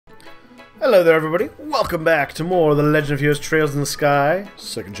Hello there, everybody. Welcome back to more of The Legend of Heroes Trails in the Sky,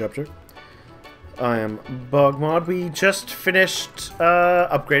 second chapter. I am BogMod. We just finished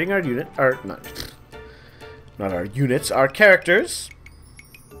upgrading our unit, not our units, our characters.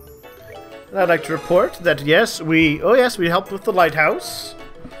 And I'd like to report that yes, we helped with the lighthouse.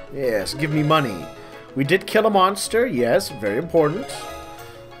 Yes, give me money. We did kill a monster. Yes, very important.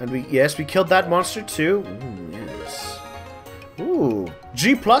 And we killed that monster too. Ooh, yes. Ooh,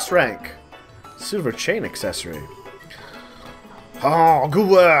 G+ rank. Silver chain accessory. Oh, good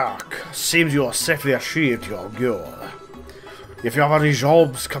work! Seems you have safely achieved your goal. If you have any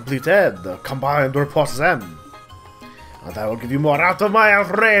jobs completed, come by and report them. And I will give you more out of my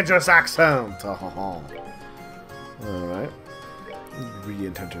outrageous accent. Alright.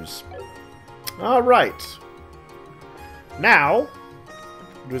 Ingredient hunters. Alright. Now,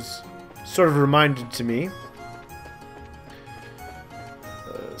 it was sort of reminded to me,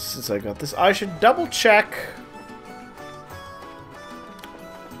 since I got this, I should double check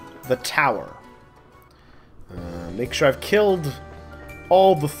the tower. Make sure I've killed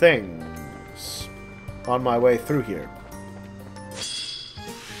all the things on my way through here.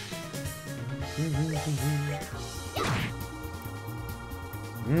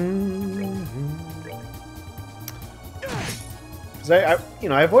 Because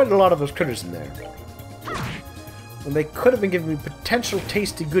I avoided a lot of those critters in there. And they could have been giving me potential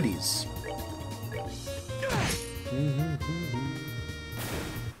tasty goodies.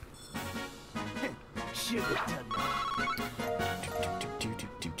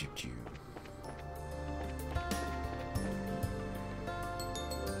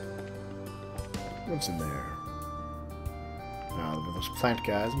 What's in there? Those plant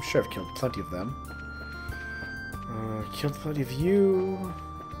guys. I'm sure I've killed plenty of them. Killed plenty of you.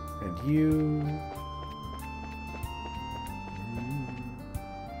 And you.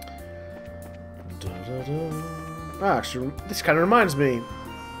 Actually, this kind of reminds me.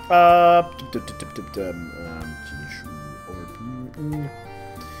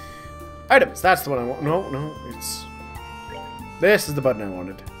 Items. That's the one I want. No, it's. This is the button I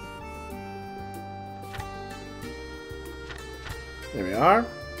wanted. There we are.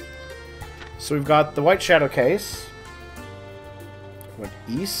 So we've got the white shadow case. Went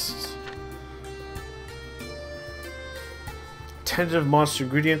east. Tentative monster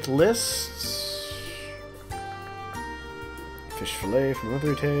ingredient lists. Fish fillet from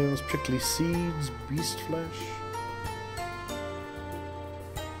leathery tails, prickly seeds, beast flesh.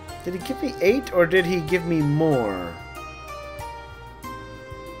 Did he give me 8 or did he give me more?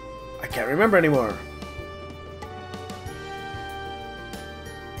 I can't remember anymore.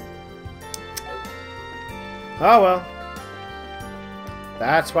 Oh well.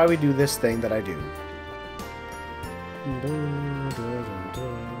 That's why we do this thing that I do.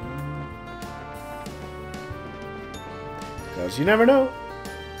 Because you never know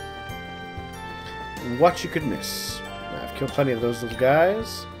what you could miss. Now, I've killed plenty of those little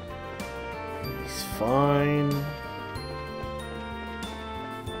guys. He's fine.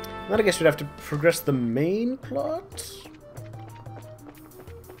 Then I guess we'd have to progress the main plot.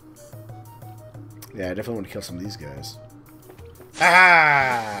 Yeah, I definitely want to kill some of these guys.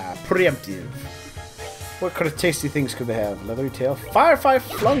 Ah! Preemptive. What kind of tasty things could they have? Leathery tail? Firefly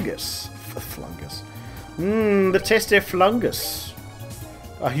fungus. Fungus. Mmm, the tasty fungus.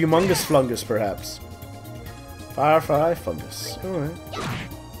 A humongous fungus, perhaps. Firefly fungus. Alright.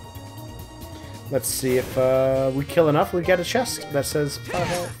 Let's see if we kill enough, we get a chest that says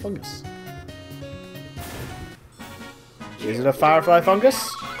firefly fungus. Is it a firefly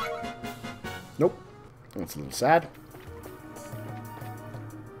fungus? Nope. That's a little sad.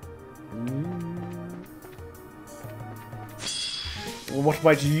 Well, what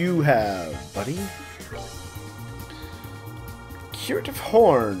might you have, buddy? Curative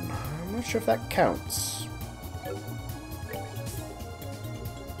horn. I'm not sure if that counts.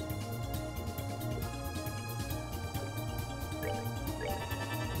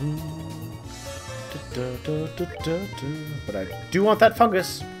 But I do want that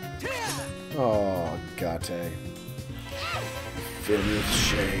fungus. Oh, Gate. Filled me with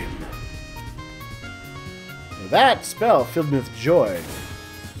shame. That spell filled me with joy.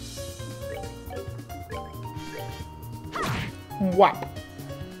 Whap.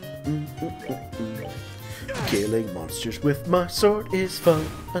 Killing monsters with my sword is fun.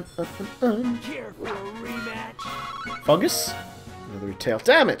 Here for a rematch. Fungus? Another tail.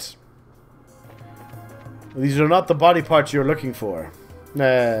 Damn it! These are not the body parts you're looking for.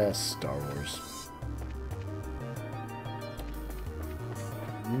 Nah, Star Wars.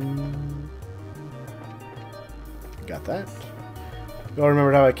 Got that. You all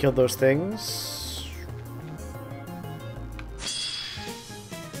remember how I killed those things?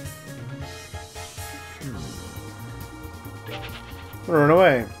 Run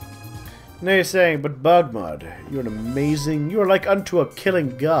away. Now you're saying, but BogMod, you're an amazing... You are like unto a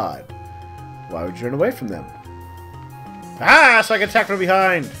killing god. Why would you run away from them? Ah, so I can attack from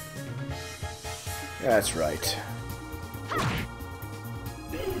behind. That's right.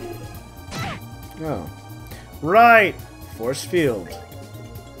 Oh. Right! Force field.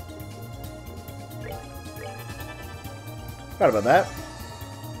 Forgot about that.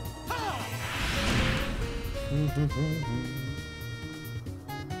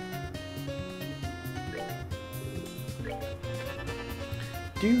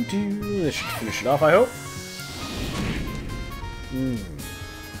 This should finish it off, I hope.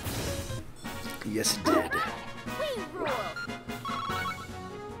 Yes, it did.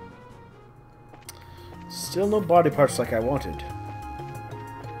 Still no body parts like I wanted.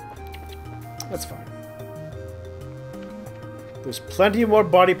 That's fine. There's plenty more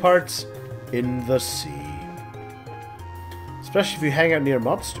body parts in the sea. Especially if you hang out near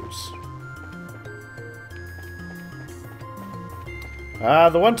monsters.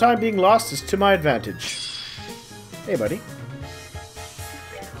 The one time being lost is to my advantage. Hey, buddy.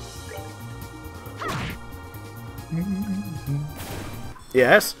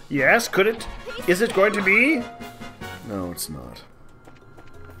 Yes? Yes? Could it? Is it going to be? No, it's not.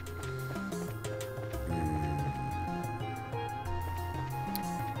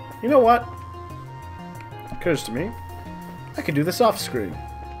 You know what? Occurs to me. I could do this off screen.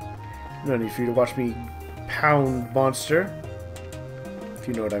 No need for you to watch me pound monster. If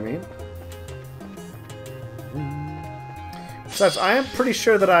you know what I mean. Besides, I am pretty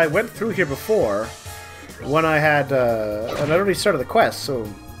sure that I went through here before when I had, and I already started the quest, so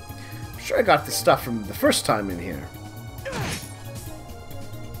I'm sure I got this stuff from the first time in here.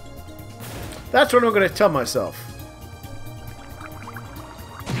 That's what I'm going to tell myself.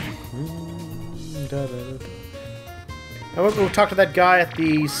 I want to go talk to that guy at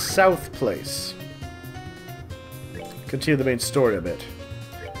the south place. Continue the main story a bit.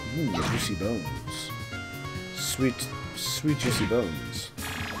 Juicy bones. Sweet, sweet juicy bones.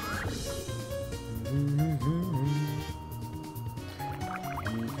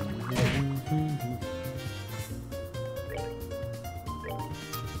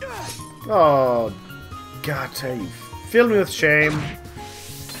 Oh, God, you filled me with shame.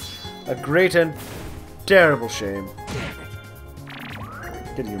 A great and terrible shame.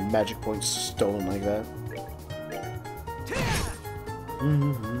 Getting your magic points stolen like that.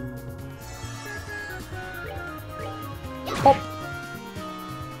 Pop!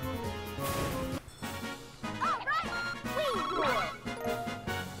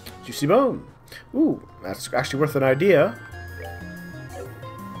 Juicy bone. Ooh, that's actually worth an idea.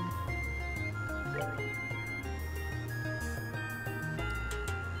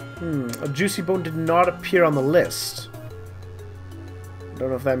 A juicy bone did not appear on the list. Don't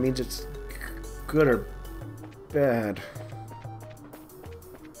know if that means it's good or bad.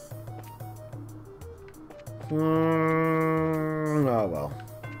 Oh well.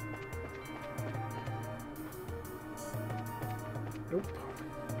 Nope.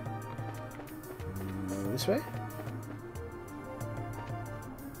 This way?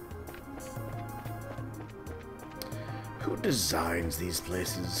 Who designs these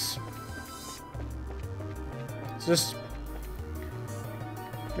places? It just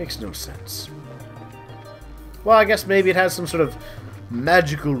makes no sense. Well, I guess maybe it has some sort of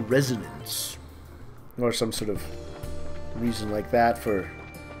magical resonance. Or some sort of reason like that for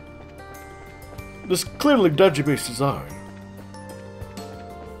this clearly dungeon-based design.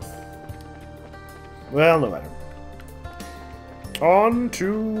 Well, no matter. On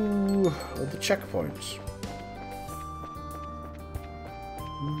to the checkpoints.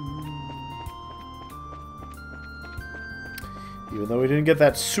 Even though we didn't get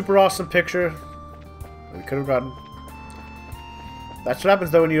that super awesome picture we could have gotten. That's what happens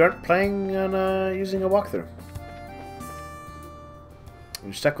though when you aren't playing on using a walkthrough. When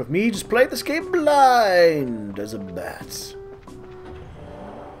you're stuck with me, just play this game blind as a bat.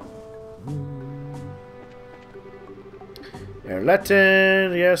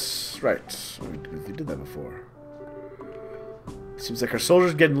 Erletten, yes, right. We did that before. Seems like our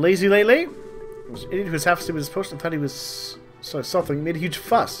soldier's getting lazy lately. There was an idiot who was half asleep with his post and thought he was something. He made a huge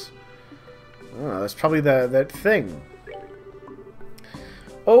fuss. Oh, that's probably that thing.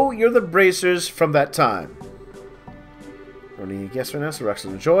 Oh, you're the bracers from that time. Only guess right now, so Rex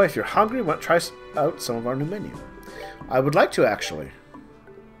will enjoy. If you're hungry, why not try out some of our new menu? I would like to, actually.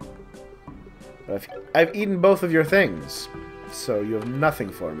 But I've eaten both of your things. so you have nothing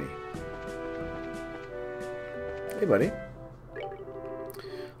for me. Hey, buddy.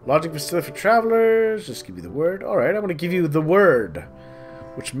 Lodging facility for travelers. Just give me the word. Alright, I'm going to give you the word,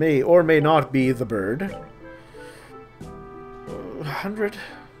 which may or may not be the bird. 100?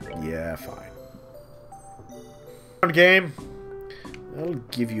 Yeah, fine. Game. I'll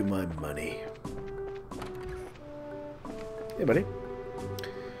give you my money. Hey, buddy.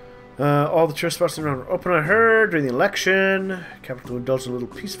 All the tourist spots around are open, I heard, during the election. Capital to indulge in a little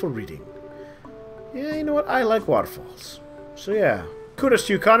peaceful reading. Yeah, you know what? I like waterfalls. So yeah, kudos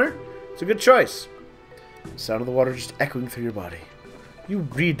to you, Connor. It's a good choice. The sound of the water just echoing through your body. You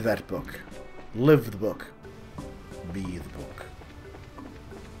read that book. Live the book. Be the book.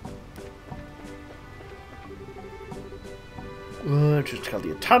 Just called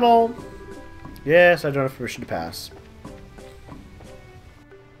the tunnel. Yes, I don't have permission to pass.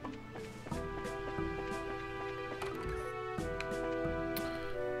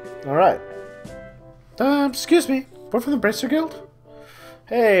 Alright. Excuse me. We're from the Bracer Guild?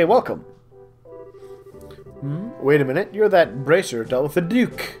 Hey, welcome. Wait a minute. You're that Bracer who dealt with the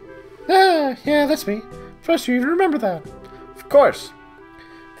Duke. Ah, yeah, that's me. Trust you even remember that. Of course.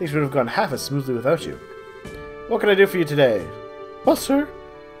 Things would have gone half as smoothly without you. What can I do for you today? Well, sir,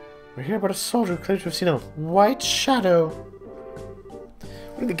 we're here about a soldier who claims to have seen a white shadow.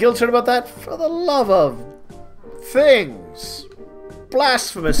 What did the guild say about that? For the love of things.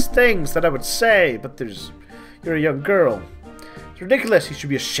 Blasphemous things that I would say, but you're a young girl. It's ridiculous. He should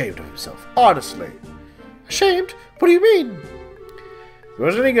be ashamed of himself. Honestly. Ashamed? What do you mean? If he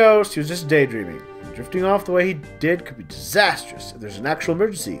wasn't any ghost, he was just daydreaming. Drifting off the way he did could be disastrous if there's an actual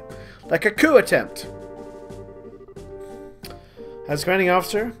emergency, like a coup attempt. As commanding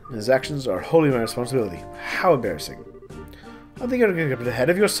officer, his actions are wholly my responsibility. How embarrassing. I think you're going to get ahead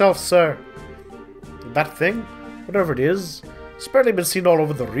of yourself, sir. That thing, whatever it is, it's barely been seen all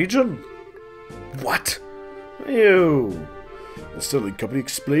over the region. What? You. The Sterling Company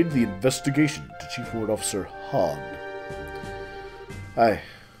explained the investigation to Chief Ward Officer Hahn. I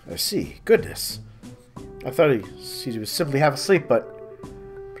see. Goodness. I thought he was simply half asleep, but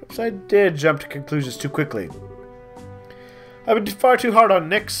perhaps I did jump to conclusions too quickly. I've been far too hard on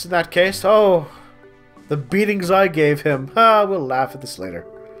Nix in that case. Oh, the beatings I gave him. Ah, we'll laugh at this later.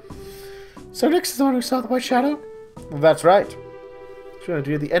 So Nix is the one who saw the white shadow? Well, that's right. He's going to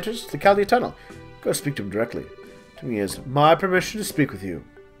do the entrance to the Caldia Tunnel. Go speak to him directly. To me, he has my permission to speak with you.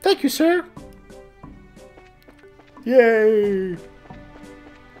 Thank you, sir. Yay!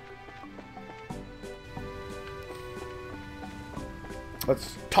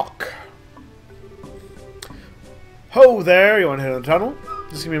 Let's talk. Ho there! You want to hit the tunnel?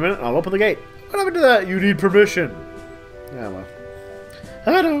 Just give me a minute and I'll open the gate. What happened to that? You need permission. Yeah, well.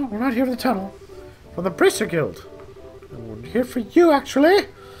 I know, we're not here for the tunnel. From the Bracer Guild. We're here for you, actually.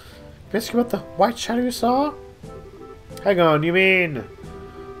 Basically about the white shadow you saw? Hang on, you mean...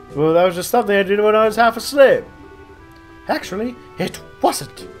 Well, that was just something I did when I was half asleep. Actually, it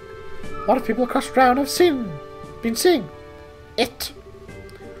wasn't. A lot of people across town have been seeing it.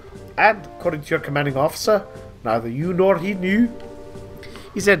 And, according to your commanding officer, neither you nor he knew.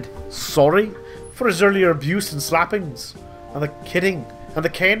 He said sorry for his earlier abuse and slappings, and the kidding, and the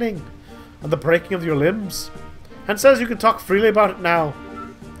caning, and the breaking of your limbs, and says you can talk freely about it now.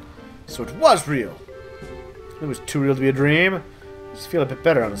 So it was real. It was too real to be a dream. I just feel a bit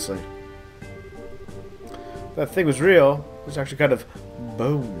better, honestly. That thing was real. It was actually kind of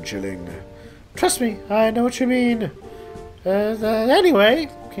bone-chilling. Trust me, I know what you mean. Anyway,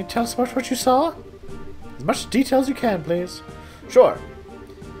 can you tell us about what you saw? As much detail as you can, please. Sure.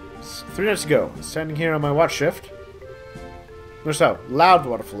 3 minutes ago, standing here on my watch shift. Notice how loud the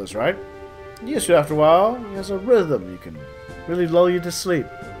waterfall is, right? Yes, after a while, it has a rhythm you can really lull you to sleep.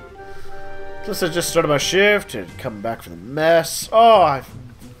 Plus, I just started my shift and come back from the mess. Oh, I've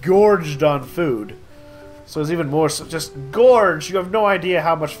gorged on food. So it's even more so, just gorged. You have no idea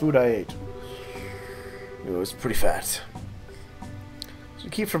how much food I ate. It was pretty fat. To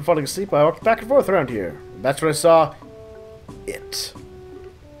keep from falling asleep, I walked back and forth around here. And that's when I saw it.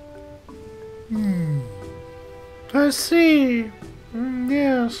 I see.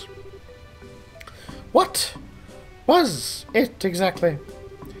 Yes. What was it exactly?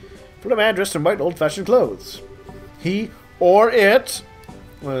 For a man dressed in white old-fashioned clothes. He, or it,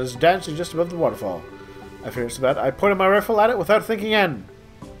 was dancing just above the waterfall. I feared so bad I pointed my rifle at it without thinking and...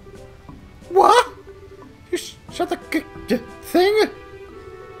 What? You shot the thing?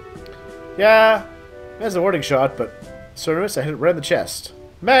 Yeah, that's a warning shot, but service, I hit it right in the chest.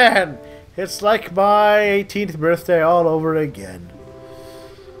 Man, it's like my 18th birthday all over again.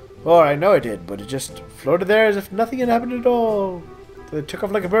 Or I know it did, but it just floated there as if nothing had happened at all. So it took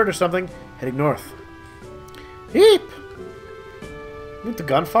off like a bird or something, heading north. Heap! With the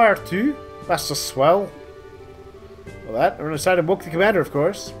gunfire too? That's just swell. Well, that, I decided to woke the commander, of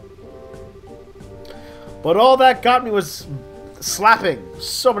course. But all that got me was slapping.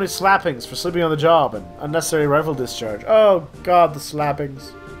 So many slappings for sleeping on the job and unnecessary rifle discharge. Oh god, the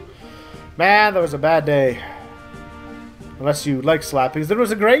slappings. Man, that was a bad day. Unless you like slappings, then it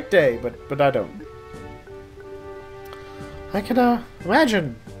was a great day, but I don't. I can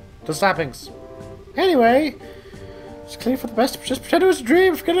imagine the slappings. Anyway, it's clear for the best. Just pretend it was a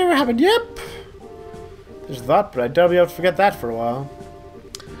dream. Forget it ever happened. Yep. There's that, but I doubt I'll be able to forget that for a while.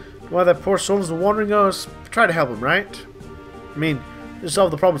 Well, that poor soul is wandering. Try to help him, right? I mean, to solve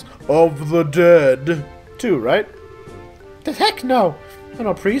the problems of the dead, too, right? The heck no! I'm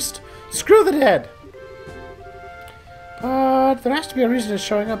no priest. Screw the dead. But there has to be a reason it's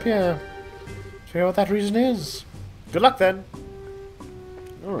showing up here. Figure out what that reason is. Good luck then.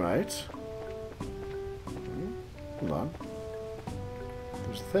 All right. Hold on.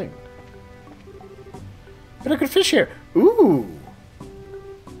 There's a thing. But I could fish here. Ooh.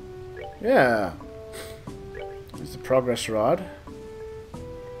 Yeah. There's the progress rod.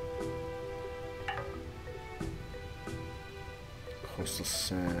 Coastal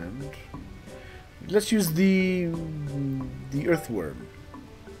sand. Let's use the earthworm.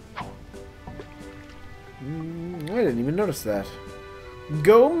 I didn't even notice that.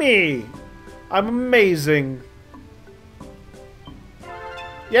 Go me! I'm amazing.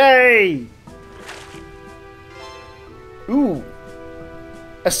 Yay! Ooh.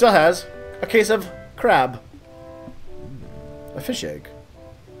 Estelle has a case of crab. A fish egg.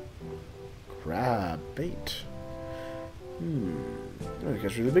 Crab bait. I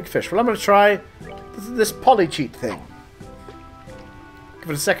guess really big fish. Well, I'm going to try this poly cheat thing. Give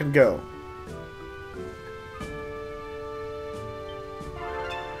it a second go.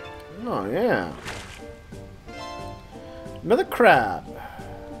 Oh, yeah. Another crab.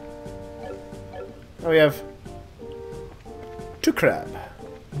 Oh, we have 2 crab.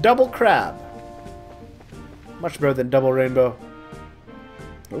 Double crab. Much better than double rainbow.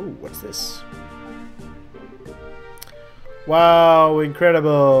 Oh, what's this? Wow,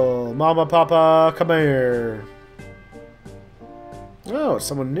 incredible. Mama, Papa, come here. Oh,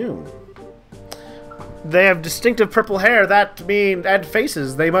 someone new. They have distinctive purple hair. That means, and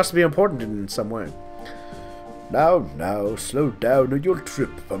faces. They must be important in some way. Now, slow down on your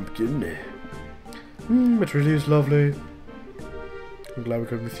trip, pumpkin. It really is lovely. I'm glad we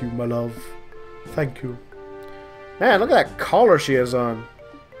come with you, my love. Thank you. Man, look at that collar she has on.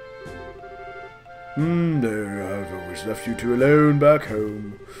 No, I've always left you two alone back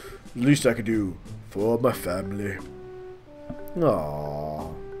home. The least I could do for my family.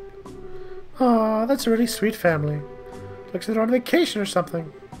 Aww. Aww, that's a really sweet family. Looks like they're on vacation or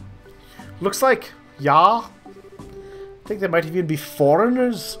something. Looks like, yeah. I think they might even be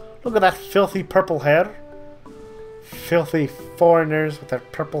foreigners. Look at that filthy purple hair. Filthy foreigners with their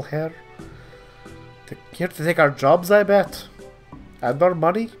purple hair. They're here to take our jobs, I bet. And our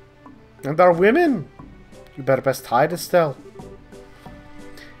money. And our women. You better best hide, Estelle.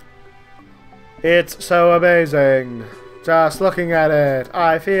 It's so amazing. Just looking at it,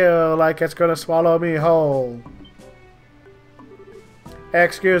 I feel like it's gonna swallow me whole.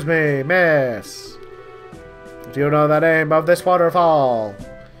 Excuse me, miss. Do you know the name of this waterfall?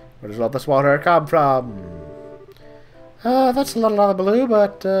 Where does all this water come from? That's a little out of the blue,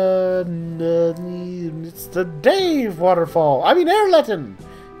 but it's the Dave waterfall. I mean, Airleton.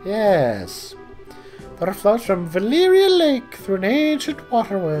 Yes. Water flows from Valeria Lake through an ancient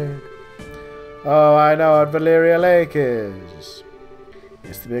waterway. Oh, I know what Valeria Lake is.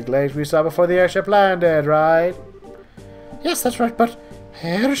 It's the big lake we saw before the airship landed, right? Yes, that's right, but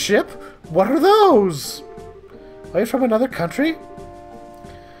airship? What are those? Are you from another country?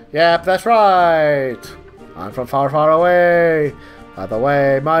 Yep, that's right. I'm from far, far away. By the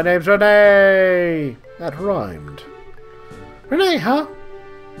way, my name's Renee. That rhymed. Renee, huh?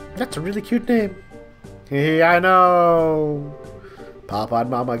 That's a really cute name. Hee, I know. Papa and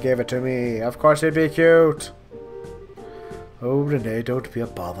Mama gave it to me. Of course it'd be cute. Oh, Renee, don't be a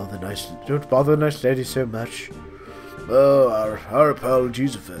bother. Don't bother the nice lady so much. Oh, our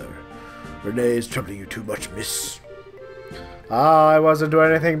apologies if Renee is troubling you too much, miss. Ah, I wasn't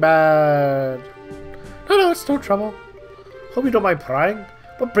doing anything bad. No, it's no trouble. Hope you don't mind prying.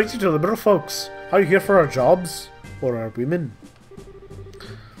 What brings you to the little folks? Are you here for our jobs? Or our women?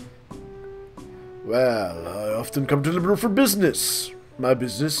 Well, I often come to Liberal for business. My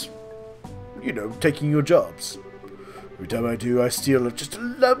business. You know, taking your jobs. Every time I do, I steal just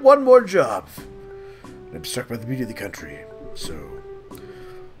one more job. I'm struck by the beauty of the country. So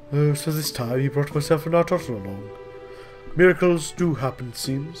this time he brought myself and our daughter along. Miracles do happen, it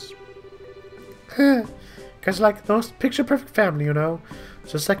seems. Because like the most picture-perfect family, you know.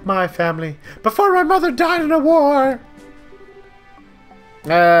 Just like my family. Before my mother died in a war!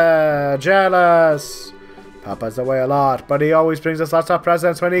 Jealous! Papa's away a lot, but he always brings us lots of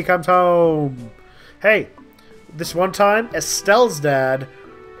presents when he comes home. Hey, this one time, Estelle's dad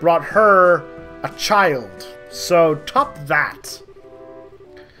brought her a child. So, top that.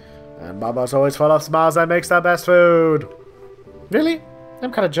 And Mama's always full of smiles and makes the best food. Really?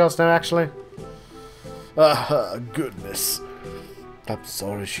 I'm kind of jealous now, actually. Goodness. I'm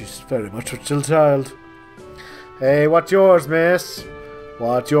sorry, she's very much a still child. Hey, what's yours, miss?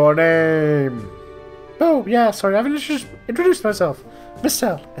 What's your name? Oh, yeah, sorry, I haven't introduced myself. Miss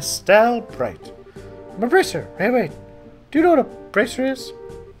Estelle Bright. I'm a bracer. Hey, wait. Do you know what a bracer is?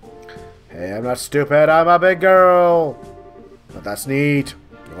 Hey, I'm not stupid, I'm a big girl. But that's neat.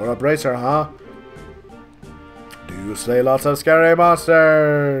 You're a bracer, huh? Do you slay lots of scary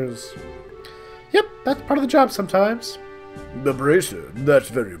monsters? Yep, that's part of the job sometimes. The bracer, that's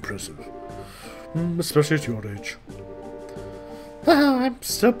very impressive. Especially at your age. I'm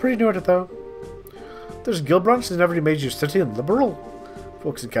still pretty new at it, though. There's guild branches in every major city and liberal.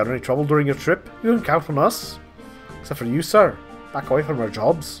 Folks encounter any trouble during your trip, you can count on us. Except for you, sir. Back away from our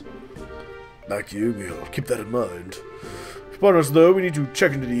jobs. Thank you, we'll keep that in mind. Upon us, though, we need to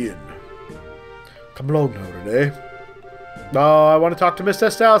check into the inn. Come along now, Renee. Oh, I want to talk to Miss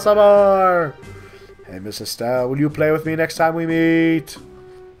Estelle some more. Hey, Miss Estelle, will you play with me next time we meet?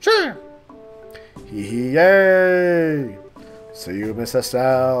 Sure. Hee hee yay. See you, Miss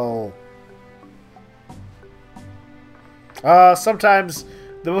Estelle. Sometimes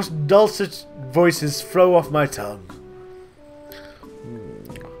the most dulcet voices flow off my tongue.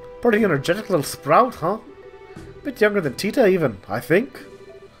 Pretty energetic little sprout, huh? Bit younger than Tita, even, I think.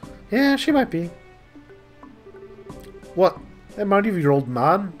 Yeah, she might be. What? A 90-year-old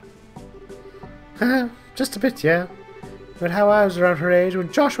man? Just a bit, yeah. But how I was around her age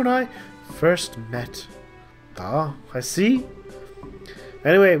when Joshua and I first met. Ah, I see.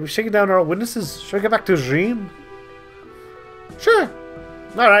 Anyway, we've shaken down our witnesses. Should I get back to Jean? Sure.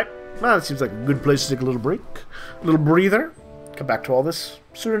 Alright. Well, that seems like a good place to take a little break. A little breather. Come back to all this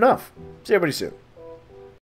soon enough. See everybody soon.